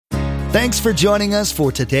Thanks for joining us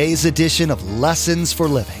for today's edition of Lessons for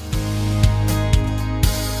Living.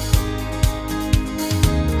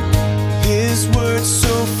 His word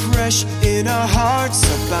so fresh in our hearts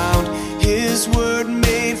abound. His word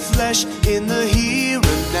made flesh in the here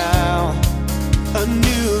and now. A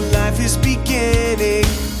new life is beginning.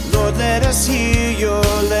 Lord, let us hear your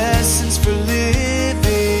lessons for living.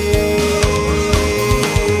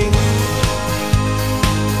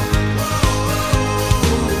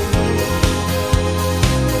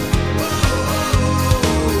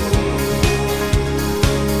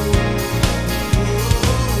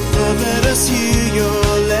 Lord, let us hear your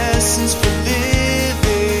lessons for living.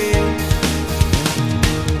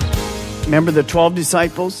 Remember the 12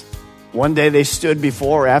 disciples? One day they stood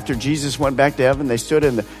before, after Jesus went back to heaven, they stood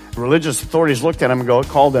and the religious authorities looked at them and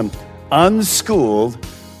called them unschooled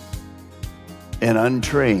and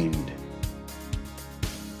untrained.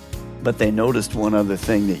 But they noticed one other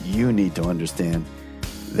thing that you need to understand.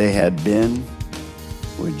 They had been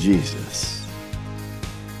with Jesus.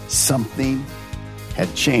 Something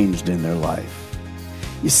had changed in their life.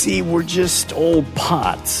 You see, we're just old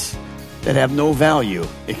pots that have no value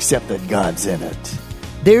except that God's in it.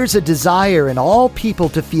 There's a desire in all people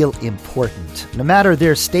to feel important. No matter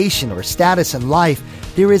their station or status in life,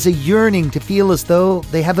 there is a yearning to feel as though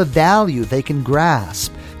they have a value they can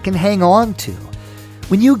grasp, can hang on to.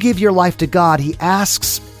 When you give your life to God, He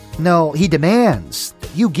demands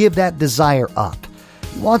that you give that desire up.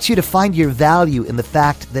 He wants you to find your value in the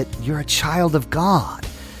fact that you're a child of God.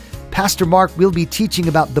 Pastor Mark will be teaching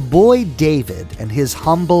about the boy David and his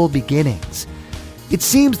humble beginnings. It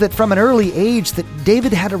seems that from an early age that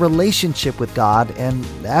David had a relationship with God and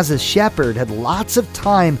as a shepherd had lots of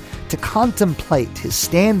time to contemplate his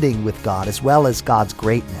standing with God as well as God's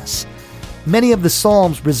greatness. Many of the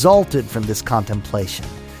Psalms resulted from this contemplation.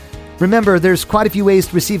 Remember, there's quite a few ways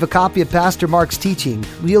to receive a copy of Pastor Mark's teaching.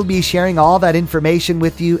 We'll be sharing all that information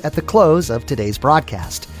with you at the close of today's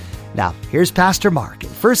broadcast. Now, here's Pastor Mark in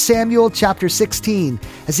 1 Samuel chapter 16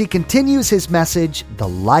 as he continues his message, The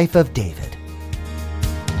Life of David.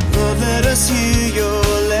 Lord, let us hear your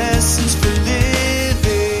lessons for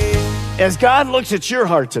living. As God looks at your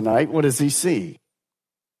heart tonight, what does He see?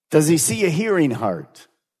 Does He see a hearing heart?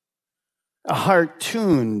 A heart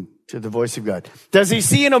tuned to the voice of God? Does He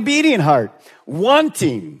see an obedient heart,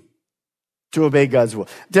 wanting to obey God's will?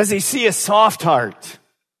 Does He see a soft heart,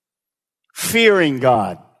 fearing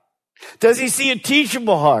God? Does He see a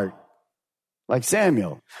teachable heart, like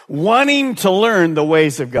Samuel, wanting to learn the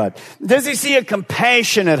ways of God? Does He see a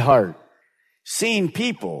compassionate heart, seeing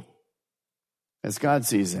people as God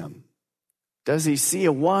sees them? Does He see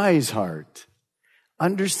a wise heart,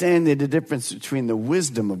 understanding the difference between the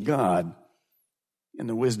wisdom of God and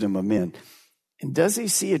the wisdom of men? And does He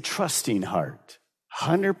see a trusting heart,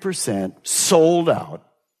 100% sold out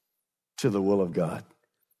to the will of God?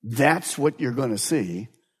 That's what you're going to see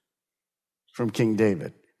from King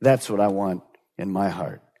David. That's what I want in my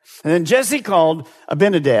heart. And then Jesse called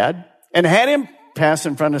Abinadab and had him pass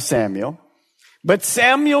in front of Samuel. But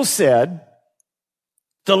Samuel said,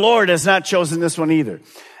 the Lord has not chosen this one either.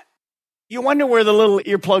 You wonder where the little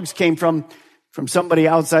earplugs came from somebody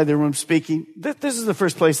outside the room speaking? This is the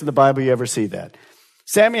first place in the Bible you ever see that.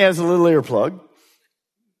 Samuel has a little earplug.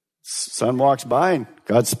 Son walks by and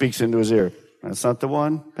God speaks into his ear. That's not the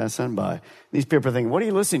one. Pass on by. These people are thinking, what are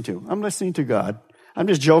you listening to? I'm listening to God. I'm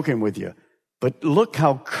just joking with you. But look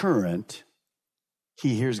how current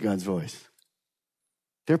he hears God's voice.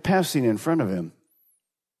 They're passing in front of him,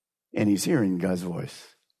 and he's hearing God's voice.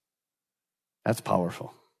 That's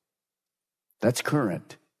powerful. That's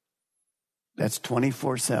current. That's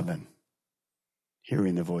 24/7,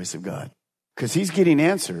 hearing the voice of God. Because he's getting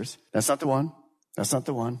answers. That's not the one. That's not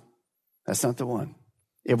the one. That's not the one.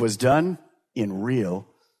 It was done in real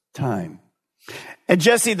time. And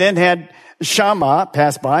Jesse then had Shammah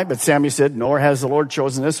pass by, but Samuel said, nor has the Lord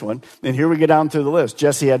chosen this one. And here we get down through the list.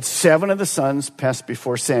 Jesse had 7 of the sons pass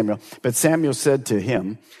before Samuel, but Samuel said to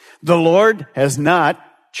him, the Lord has not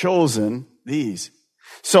chosen these.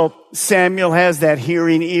 So Samuel has that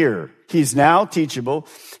hearing ear. He's now teachable.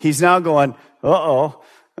 He's now going, I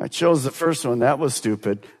chose the first one. That was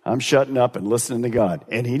stupid. I'm shutting up and listening to God.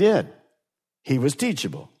 And he did. He was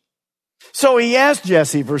teachable. So he asked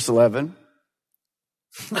Jesse, verse 11,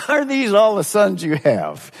 are these all the sons you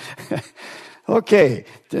have? Okay,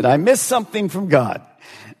 did I miss something from God?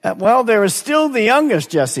 Well, there is still the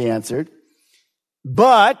youngest, Jesse answered,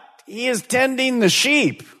 but he is tending the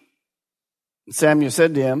sheep. Samuel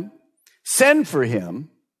said to him, send for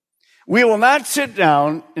him. We will not sit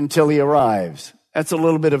down until he arrives. That's a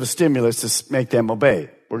little bit of a stimulus to make them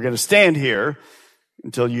obey. We're going to stand here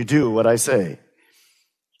until you do what I say.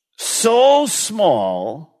 So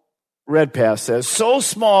small, Redpath says, so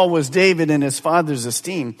small was David in his father's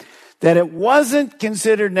esteem that it wasn't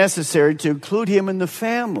considered necessary to include him in the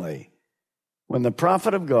family when the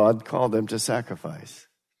prophet of God called him to sacrifice.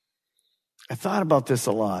 I thought about this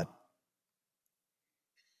a lot.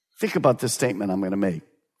 Think about this statement I'm going to make.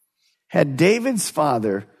 Had David's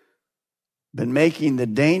father been making the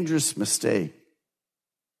dangerous mistake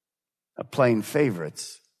of playing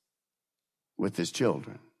favorites with his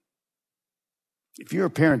children? If you're a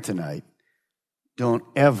parent tonight, don't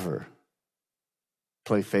ever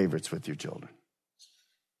play favorites with your children.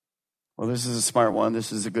 Well, this is a smart one.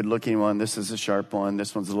 This is a good-looking one. This is a sharp one.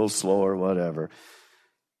 This one's a little slower, whatever.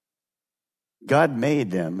 God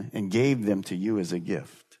made them and gave them to you as a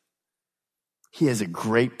gift. He has a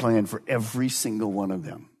great plan for every single one of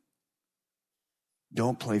them.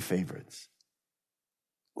 Don't play favorites.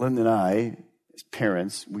 Linda and I, as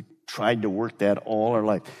parents, we tried to work that all our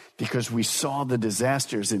life because we saw the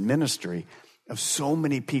disasters in ministry of so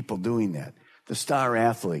many people doing that. The star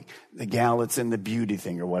athlete, the gal that's in the beauty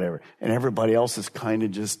thing or whatever, and everybody else is kind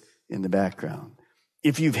of just in the background.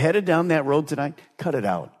 If you've headed down that road tonight, cut it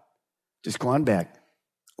out. Just go on back.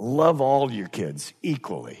 Love all your kids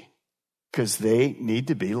equally because they need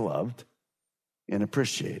to be loved and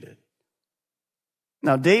appreciated.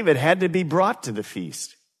 Now, David had to be brought to the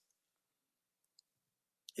feast.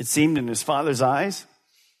 It seemed in his father's eyes,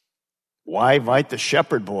 why invite the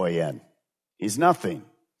shepherd boy in? He's nothing.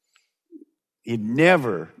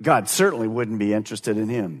 God certainly wouldn't be interested in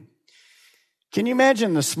him. Can you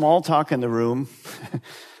imagine the small talk in the room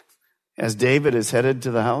as David is headed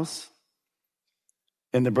to the house?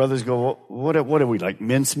 And the brothers go, what are we, like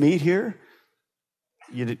mincemeat here?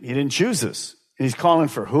 You didn't choose us. And he's calling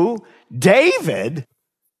for who? David?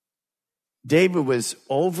 David was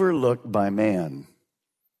overlooked by man,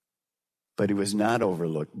 but he was not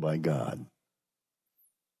overlooked by God.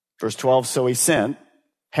 Verse 12, so he sent,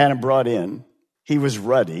 had him brought in. He was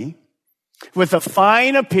ruddy, with a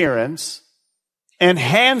fine appearance and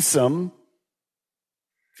handsome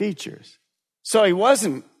features. So he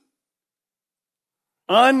wasn't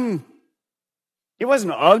ugly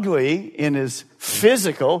in his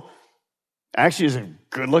physical. Actually, he's a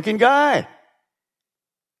good-looking guy.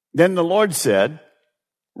 Then the Lord said,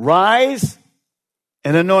 rise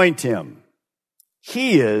and anoint him.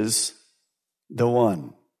 He is the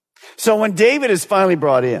one. So when David is finally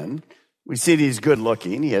brought in, we see that he's good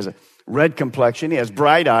looking. He has a red complexion. He has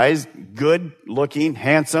bright eyes, good looking,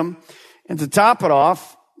 handsome. And to top it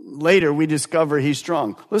off, later we discover he's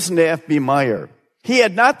strong. Listen to F.B. Meyer. He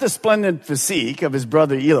had not the splendid physique of his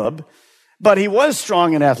brother Eliab, but he was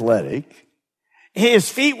strong and athletic. His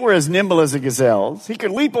feet were as nimble as a gazelle's. He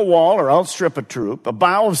could leap a wall or outstrip a troop. A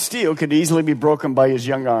bow of steel could easily be broken by his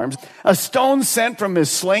young arms. A stone sent from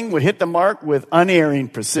his sling would hit the mark with unerring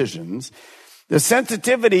precisions. The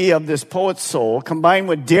sensitivity of this poet's soul combined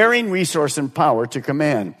with daring resource and power to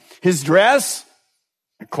command. His dress,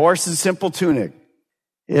 a coarse and simple tunic.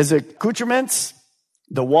 His accoutrements,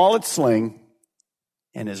 the wallet sling,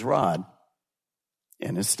 and his rod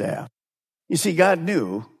and his staff. You see, God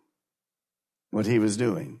knew what he was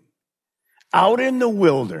doing. Out in the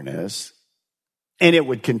wilderness, and it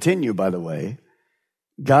would continue, by the way,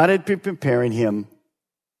 God had been preparing him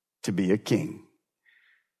to be a king.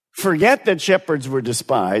 Forget that shepherds were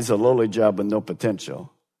despised, a lowly job with no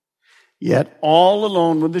potential. Yet all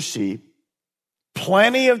alone with the sheep,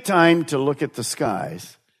 plenty of time to look at the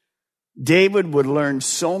skies, David would learn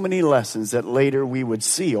so many lessons that later we would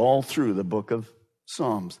see all through the book of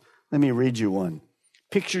Psalms. Let me read you one.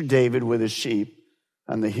 Picture David with his sheep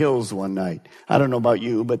on the hills one night. I don't know about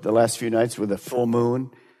you, but the last few nights with a full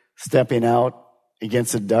moon, stepping out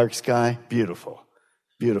against a dark sky, beautiful,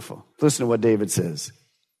 beautiful. Listen to what David says.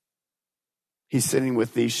 He's sitting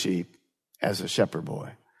with these sheep as a shepherd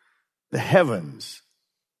boy. The heavens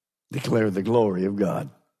declare the glory of God.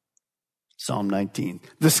 Psalm 19.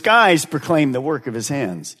 The skies proclaim the work of his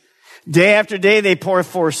hands. Day after day they pour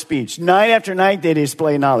forth speech. Night after night they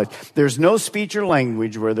display knowledge. There's no speech or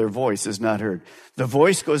language where their voice is not heard. The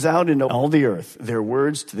voice goes out into all the earth, their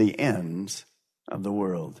words to the ends of the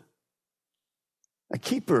world. A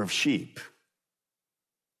keeper of sheep.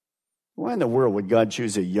 Why in the world would God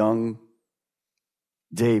choose a young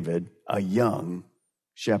David, a young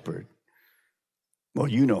shepherd? Well,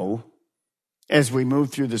 you know, as we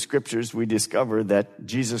move through the scriptures, we discover that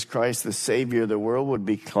Jesus Christ, the Savior of the world, would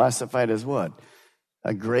be classified as what?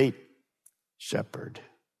 A great shepherd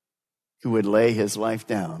who would lay his life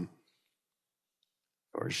down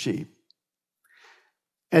for his sheep.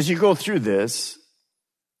 As you go through this,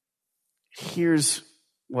 here's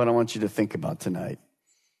what I want you to think about tonight.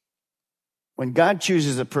 When God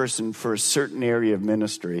chooses a person for a certain area of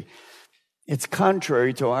ministry, it's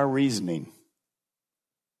contrary to our reasoning.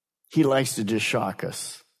 He likes to just shock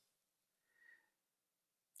us.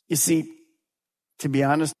 You see, to be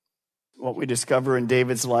honest, what we discover in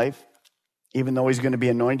David's life, even though he's going to be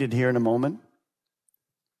anointed here in a moment,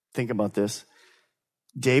 think about this.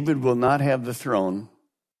 David will not have the throne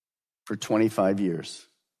for 25 years.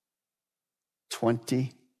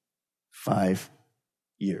 25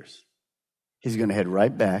 years. He's going to head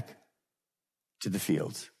right back to the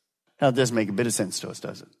fields. Now, it doesn't make a bit of sense to us,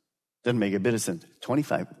 does it? Doesn't make a bit of sense.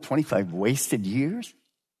 25 wasted years?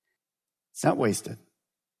 It's not wasted.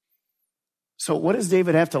 So what does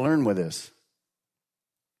David have to learn with this?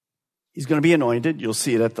 He's going to be anointed. You'll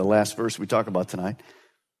see it at the last verse we talk about tonight.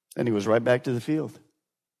 And he was right back to the field,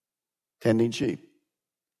 tending sheep,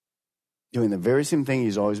 doing the very same thing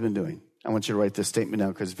he's always been doing. I want you to write this statement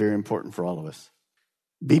down because it's very important for all of us.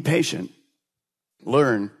 Be patient.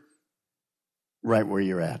 Learn right where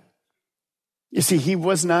you're at. You see, he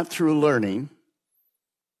was not through learning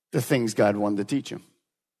the things God wanted to teach him.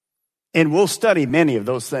 And we'll study many of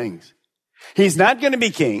those things. He's not going to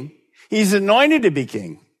be king. He's anointed to be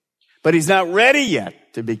king, but he's not ready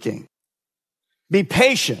yet to be king. Be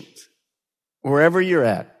patient wherever you're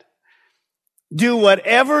at. Do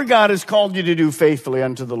whatever God has called you to do faithfully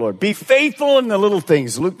unto the Lord. Be faithful in the little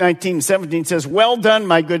things. Luke 19:17 says, "Well done,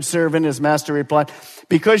 my good servant," his master replied,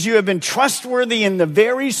 "because you have been trustworthy in the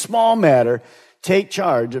very small matter, take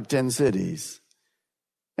charge of 10 cities.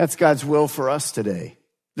 That's God's will for us today.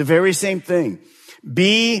 The very same thing.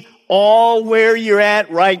 Be all where you're at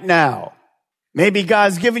right now. Maybe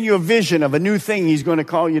God's given you a vision of a new thing he's going to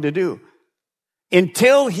call you to do.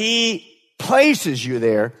 Until he places you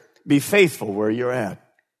there, be faithful where you're at.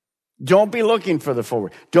 Don't be looking for the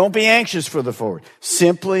forward. Don't be anxious for the forward.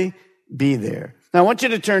 Simply be there. Now, I want you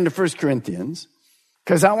to turn to 1 Corinthians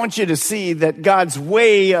because I want you to see that God's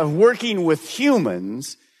way of working with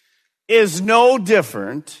humans is no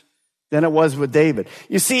different than it was with David.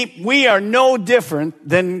 You see, we are no different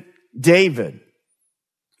than David.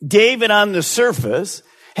 David on the surface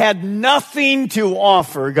had nothing to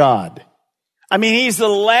offer God. I mean, he's the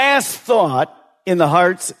last thought in the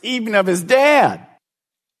hearts even of his dad.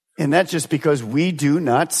 And that's just because we do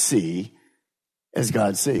not see as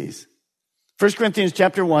God sees. 1 Corinthians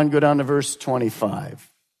chapter 1, go down to verse 25.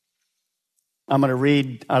 I'm going to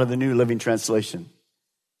read out of the New Living Translation.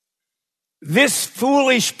 This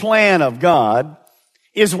foolish plan of God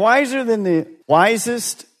is wiser than the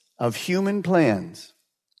wisest of human plans.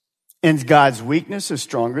 And God's weakness is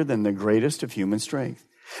stronger than the greatest of human strength.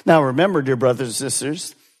 Now remember, dear brothers and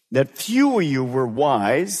sisters, that few of you were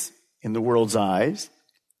wise in the world's eyes,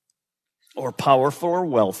 or powerful or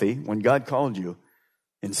wealthy when God called you.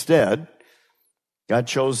 Instead, God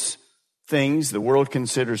chose things the world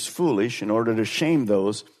considers foolish in order to shame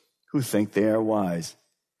those who think they are wise.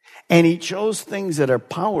 And he chose things that are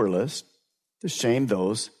powerless to shame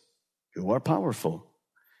those who are powerful.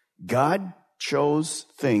 God chose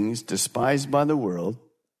things despised by the world,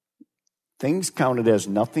 things counted as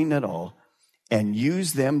nothing at all, and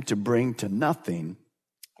use them to bring to nothing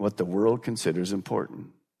what the world considers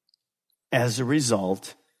important. As a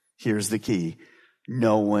result, here's the key.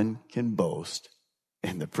 No one can boast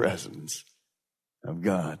in the presence of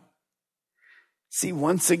God. See,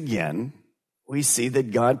 once again, we see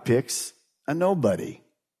that God picks a nobody.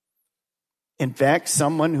 In fact,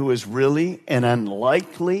 someone who is really an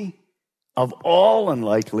unlikely of all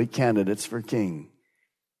unlikely candidates for king.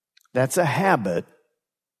 That's a habit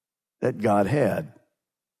that God had.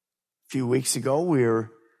 A few weeks ago, where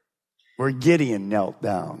Gideon knelt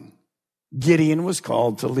down. Gideon was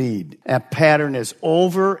called to lead. That pattern is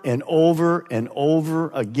over and over and over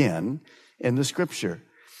again in the scripture.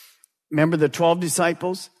 Remember the 12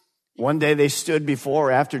 disciples? One day they stood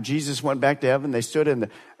before, after Jesus went back to heaven, they stood and the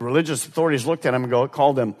religious authorities looked at them and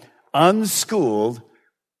called them unschooled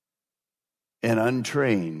and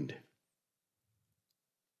untrained.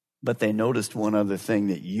 But they noticed one other thing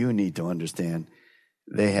that you need to understand.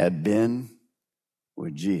 They had been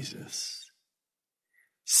with Jesus.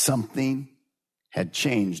 Something had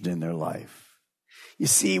changed in their life. You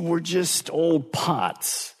see, we're just old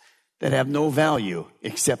pots that have no value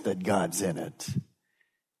except that God's in it.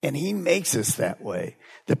 And he makes us that way.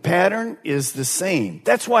 The pattern is the same.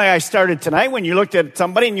 That's why I started tonight when you looked at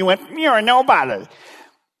somebody and you went, "You're a nobody."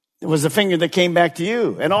 It was a finger that came back to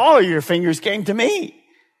you, and all of your fingers came to me.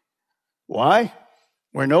 Why?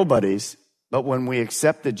 We're nobodies, but when we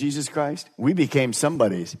accepted Jesus Christ, we became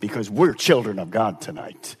somebodies because we're children of God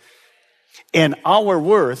tonight. And our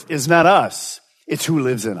worth is not us. It's who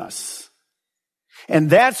lives in us. And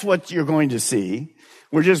that's what you're going to see.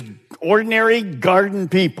 We're just ordinary garden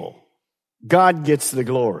people. God gets the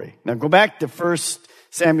glory. Now go back to 1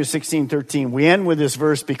 Samuel 16:13. We end with this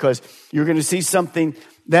verse because you're going to see something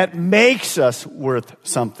that makes us worth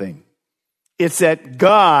something. It's that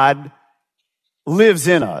God lives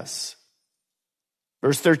in us.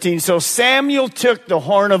 Verse 13, so Samuel took the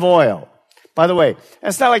horn of oil. By the way,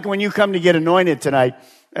 that's not like when you come to get anointed tonight,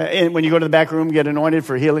 and when you go to the back room, get anointed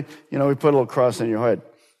for healing, we put a little cross on your head.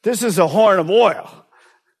 This is a horn of oil.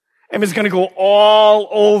 And it's going to go all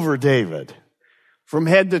over David, from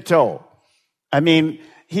head to toe. I mean,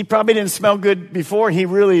 he probably didn't smell good before. He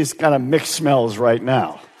really is kind of mixed smells right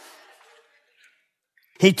now.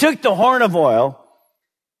 He took the horn of oil.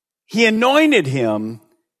 He anointed him.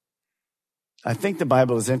 I think the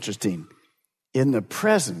Bible is interesting. In the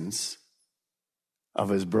presence of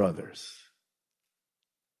his brothers.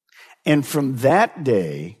 And from that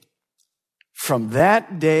day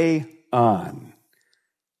on,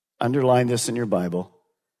 underline this in your Bible,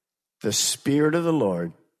 the Spirit of the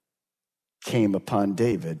Lord came upon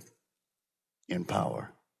David in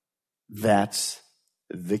power. That's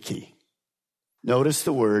the key. Notice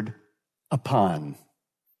the word upon.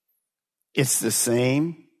 It's the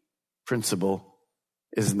same principle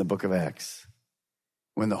as in the book of Acts.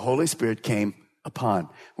 When the Holy Spirit came upon.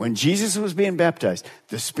 When Jesus was being baptized,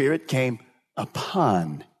 the Spirit came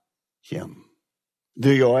upon him.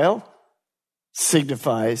 The oil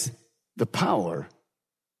signifies the power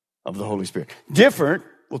of the Holy Spirit. Different,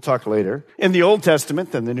 we'll talk later, in the Old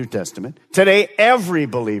Testament than the New Testament. Today, every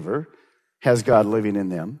believer has God living in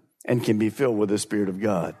them and can be filled with the Spirit of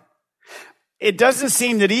God. It doesn't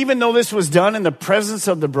seem that even though this was done in the presence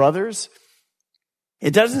of the brothers,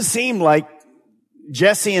 it doesn't seem like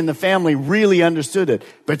Jesse and the family really understood it.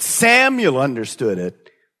 But Samuel understood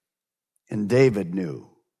it, and David knew.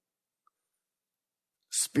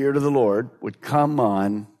 Spirit of the Lord would come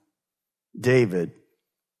on David.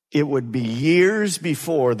 It would be years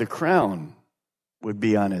before the crown would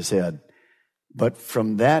be on his head. But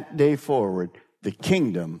from that day forward, the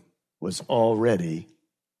kingdom was already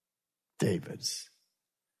David's.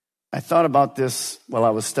 I thought about this while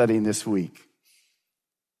I was studying this week.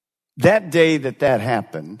 That day that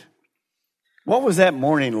happened, what was that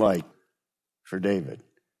morning like for David?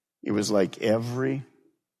 It was like every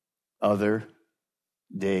other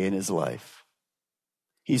day in his life.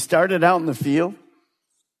 He started out in the field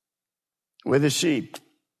with his sheep,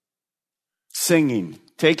 singing,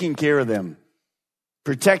 taking care of them,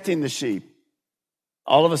 protecting the sheep.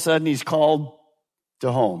 All of a sudden, he's called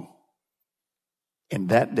to home. And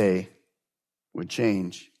that day would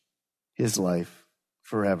change his life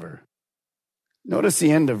forever. Notice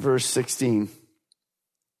the end of verse 16.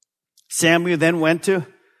 Samuel then went to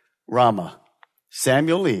Ramah.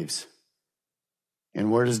 Samuel leaves.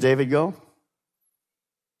 And where does David go?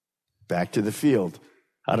 Back to the field.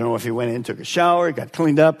 I don't know if he went in, took a shower, got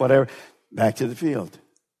cleaned up, whatever. Back to the field.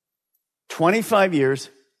 25 years,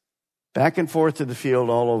 back and forth to the field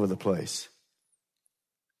all over the place.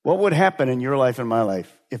 What would happen in your life and my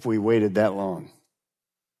life if we waited that long?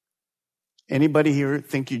 Anybody here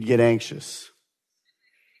think you'd get anxious?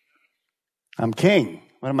 I'm king.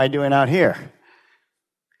 What am I doing out here?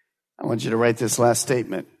 I want you to write this last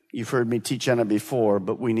statement. You've heard me teach on it before,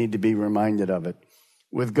 but we need to be reminded of it.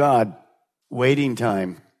 With God, waiting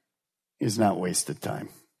time is not wasted time.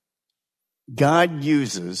 God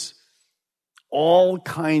uses all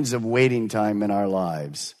kinds of waiting time in our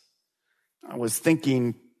lives. I was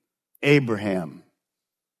thinking Abraham.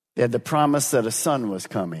 They had the promise that a son was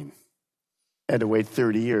coming. Had to wait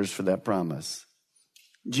 30 years for that promise.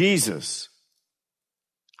 Jesus.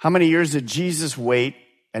 How many years did Jesus wait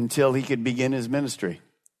until he could begin his ministry?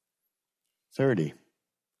 30.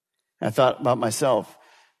 I thought about myself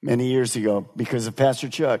many years ago because of Pastor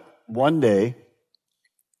Chuck. One day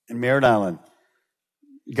in Merritt Island,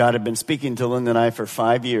 God had been speaking to Linda and I for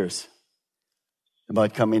 5 years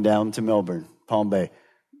about coming down to Melbourne, Palm Bay.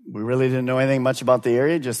 We really didn't know anything much about the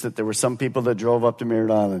area, just that there were some people that drove up to Merritt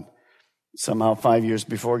Island. Somehow 5 years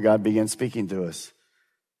before, God began speaking to us.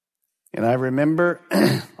 And I remember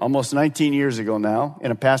almost 19 years ago now,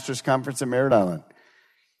 in a pastor's conference at Merritt Island.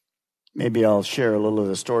 Maybe I'll share a little of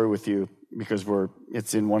the story with you because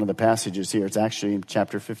it's in one of the passages here. It's actually in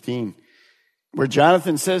chapter 15, where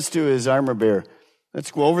Jonathan says to his armor bearer,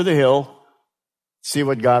 let's go over the hill, see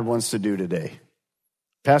what God wants to do today.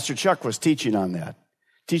 Pastor Chuck was teaching on that,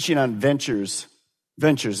 teaching on ventures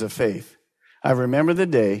of faith. I remember the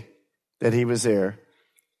day that he was there.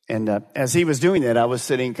 And as he was doing that, I was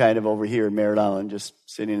sitting kind of over here in Merritt Island, just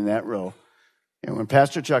sitting in that row. And when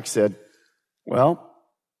Pastor Chuck said, Well,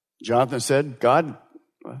 Jonathan said, God,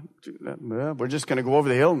 we're just going to go over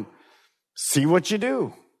the hill and see what you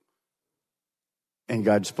do. And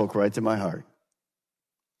God spoke right to my heart.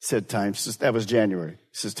 He said, that was January.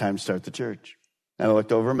 He says, time to start the church. And I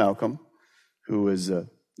looked over at Malcolm, who was the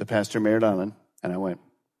pastor of Merritt Island, and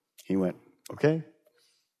he went, okay.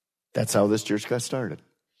 That's how this church got started.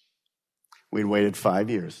 We'd waited 5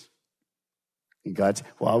 years. And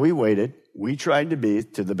while we waited, we tried to be,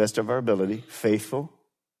 to the best of our ability, faithful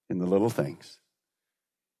in the little things.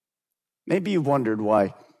 Maybe you wondered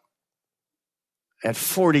why at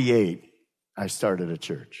 48 I started a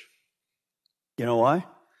church. You know why?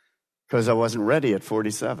 Because I wasn't ready at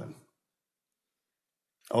 47.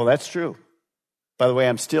 Oh, that's true. By the way,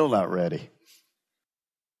 I'm still not ready.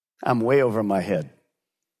 I'm way over my head.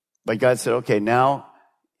 But God said, okay, now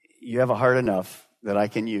you have a heart enough that I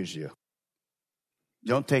can use you.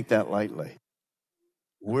 Don't take that lightly.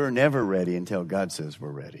 We're never ready until God says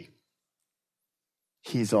we're ready.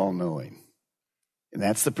 He's all-knowing. And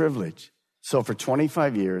that's the privilege. So for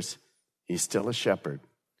 25 years, he's still a shepherd.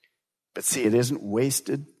 But see, it isn't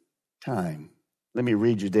wasted time. Let me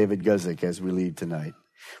read you David Guzik as we leave tonight.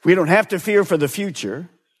 We don't have to fear for the future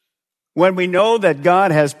when we know that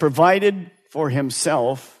God has provided for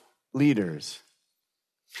himself leaders.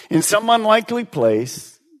 In some unlikely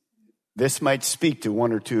place, this might speak to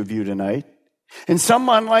one or two of you tonight. In some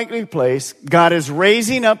unlikely place, God is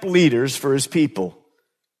raising up leaders for his people.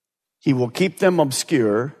 He will keep them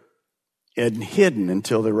obscure and hidden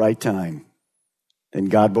until the right time. Then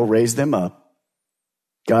God will raise them up.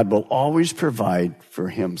 God will always provide for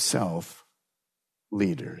himself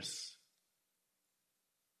leaders.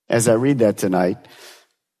 As I read that tonight,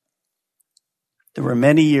 there were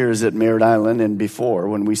many years at Merritt Island and before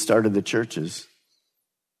when we started the churches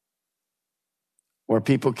where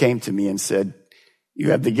people came to me and said,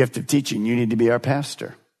 you have the gift of teaching, you need to be our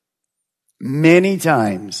pastor. Many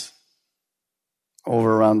times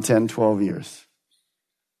over around 10, 12 years.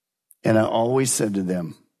 And I always said to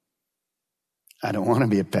them, I don't want to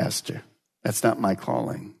be a pastor. That's not my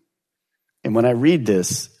calling. And when I read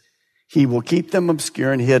this, he will keep them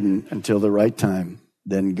obscure and hidden until the right time.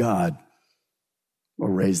 Then God will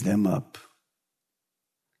raise them up.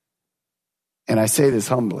 And I say this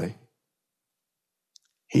humbly.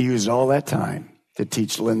 He used all that time to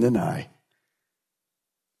teach Linda and I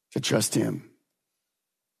to trust him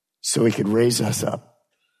so he could raise us up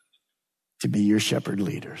to be your shepherd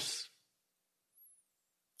leaders.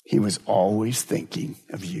 He was always thinking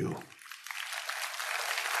of you.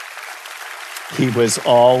 He was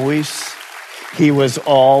always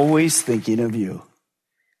thinking of you.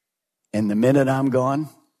 And the minute I'm gone,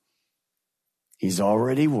 he's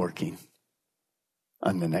already working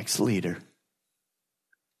on the next leader.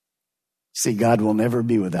 See, God will never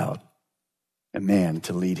be without a man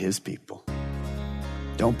to lead his people.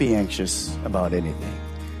 Don't be anxious about anything.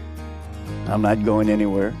 I'm not going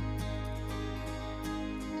anywhere.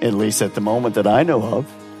 At least at the moment that I know of.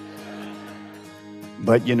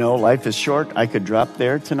 But you know, life is short. I could drop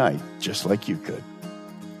there tonight, just like you could.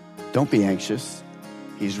 Don't be anxious.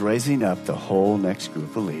 He's raising up the whole next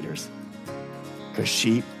group of leaders. Because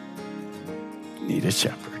sheep need a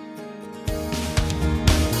shepherd.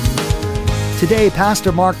 Today,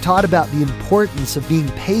 Pastor Mark taught about the importance of being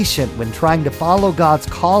patient when trying to follow God's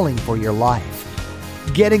calling for your life.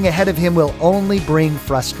 Getting ahead of him will only bring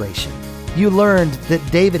frustration. You learned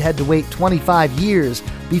that David had to wait 25 years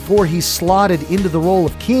before he slotted into the role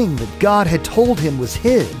of king that God had told him was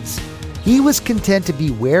his. He was content to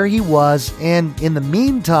be where he was and, in the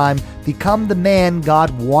meantime, become the man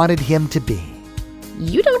God wanted him to be.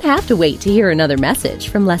 You don't have to wait to hear another message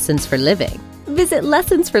from Lessons for Living. Visit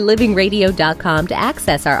lessonsforlivingradio.com to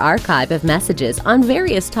access our archive of messages on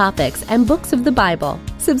various topics and books of the Bible.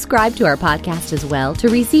 Subscribe to our podcast as well to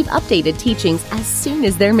receive updated teachings as soon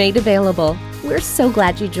as they're made available. We're so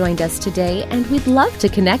glad you joined us today, and we'd love to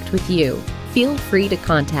connect with you. Feel free to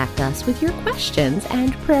contact us with your questions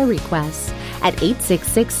and prayer requests at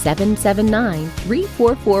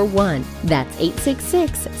 866-779-3441. That's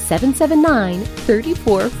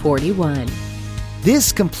 866-779-3441.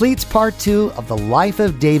 This completes part 2 of the Life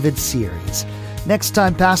of David series. Next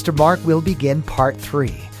time, Pastor Mark will begin part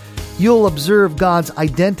 3. You'll observe God's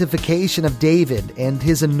identification of David and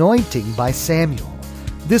his anointing by Samuel.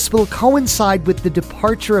 This will coincide with the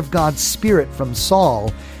departure of God's Spirit from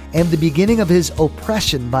Saul and the beginning of his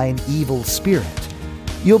oppression by an evil spirit.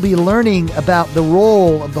 You'll be learning about the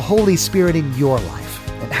role of the Holy Spirit in your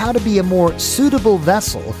life and how to be a more suitable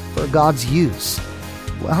vessel for God's use.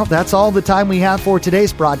 Well, that's all the time we have for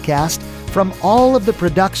today's broadcast. From all of the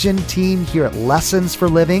production team here at Lessons for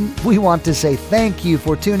Living, we want to say thank you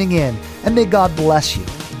for tuning in, and may God bless you.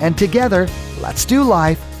 And together, let's do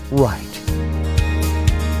life right.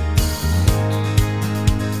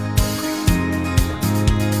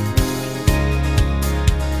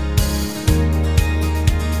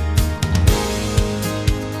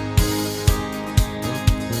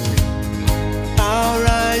 Our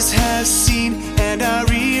eyes have seen and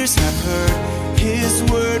our ears have heard His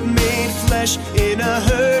word made flesh in a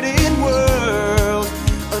hurting world.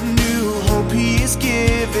 A new hope He is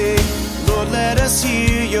giving. Lord, let us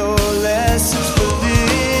hear your lessons.